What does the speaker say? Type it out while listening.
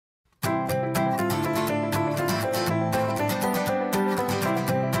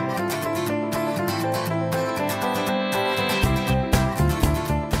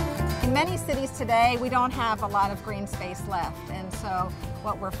today we don't have a lot of green space left, and so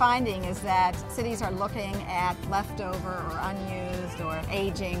what we're finding is that cities are looking at leftover or unused or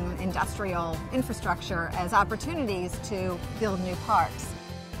aging industrial infrastructure as opportunities to build new parks.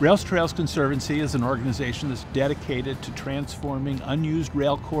 Rails-to-Trails Conservancy is an organization that's dedicated to transforming unused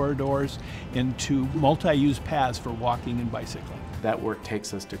rail corridors into multi-use paths for walking and bicycling. That work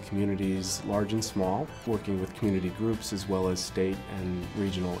takes us to communities large and small, working with community groups as well as state and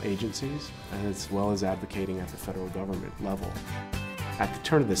regional agencies, and as well as advocating at the federal government level. At the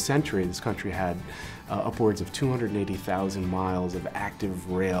turn of the century, this country had upwards of 280,000 miles of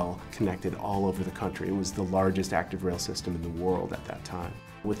active rail connected all over the country. It was the largest active rail system in the world at that time.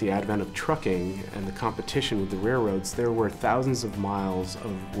 With the advent of trucking and the competition with the railroads, there were thousands of miles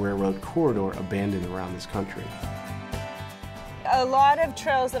of railroad corridor abandoned around this country. A lot of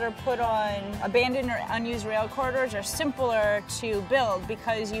trails that are put on abandoned or unused rail corridors are simpler to build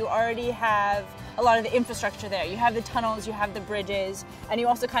because you already have a lot of the infrastructure there. You have the tunnels, you have the bridges, and you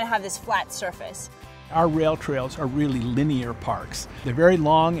also kind of have this flat surface. Our rail trails are really linear parks. They're very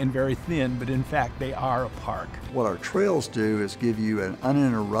long and very thin, but in fact they are a park. What our trails do is give you an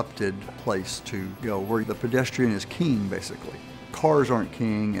uninterrupted place to go where the pedestrian is king, basically. Cars aren't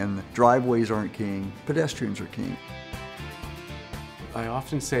king and driveways aren't king, pedestrians are king. I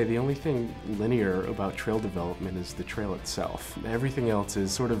often say the only thing linear about trail development is the trail itself. Everything else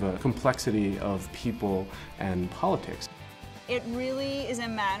is sort of a complexity of people and politics. It really is a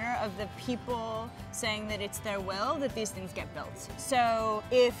matter of the people saying that it's their will that these things get built. So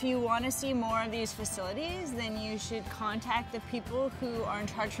if you want to see more of these facilities, then you should contact the people who are in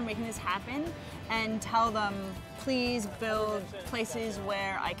charge for making this happen and tell them, please build places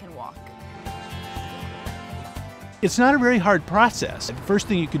where I can walk. It's not a very hard process. The first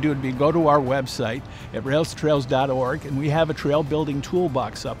thing you could do would be go to our website at rails-to-trails.org, and we have a trail building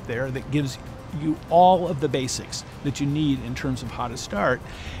toolbox up there that gives you all of the basics that you need in terms of how to start.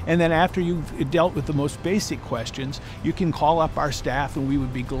 And then after you've dealt with the most basic questions, you can call up our staff and we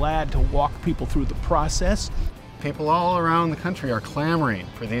would be glad to walk people through the process. People all around the country are clamoring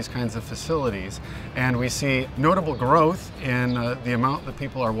for these kinds of facilities, and we see notable growth in the amount that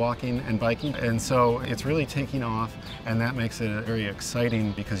people are walking and biking, and so it's really taking off, and that makes it very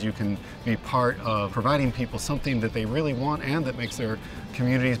exciting because you can be part of providing people something that they really want and that makes their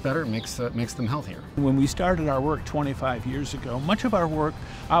communities better, makes them healthier. When we started our work 25 years ago, much of our work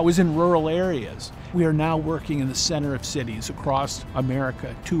was in rural areas. We are now working in the center of cities across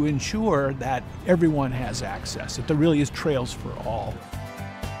America to ensure that everyone has access, that there really is trails for all.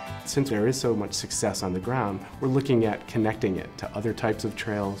 Since there is so much success on the ground, we're looking at connecting it to other types of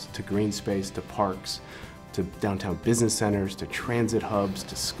trails, to green space, to parks, to downtown business centers, to transit hubs,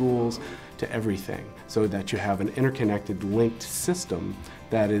 to schools, to everything, so that you have an interconnected, linked system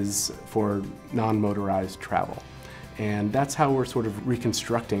that is for non-motorized travel. And that's how we're sort of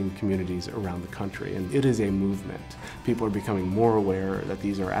reconstructing communities around the country. And it is a movement. People are becoming more aware that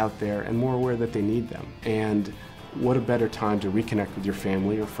these are out there and more aware that they need them. And what a better time to reconnect with your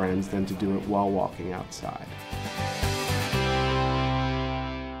family or friends than to do it while walking outside.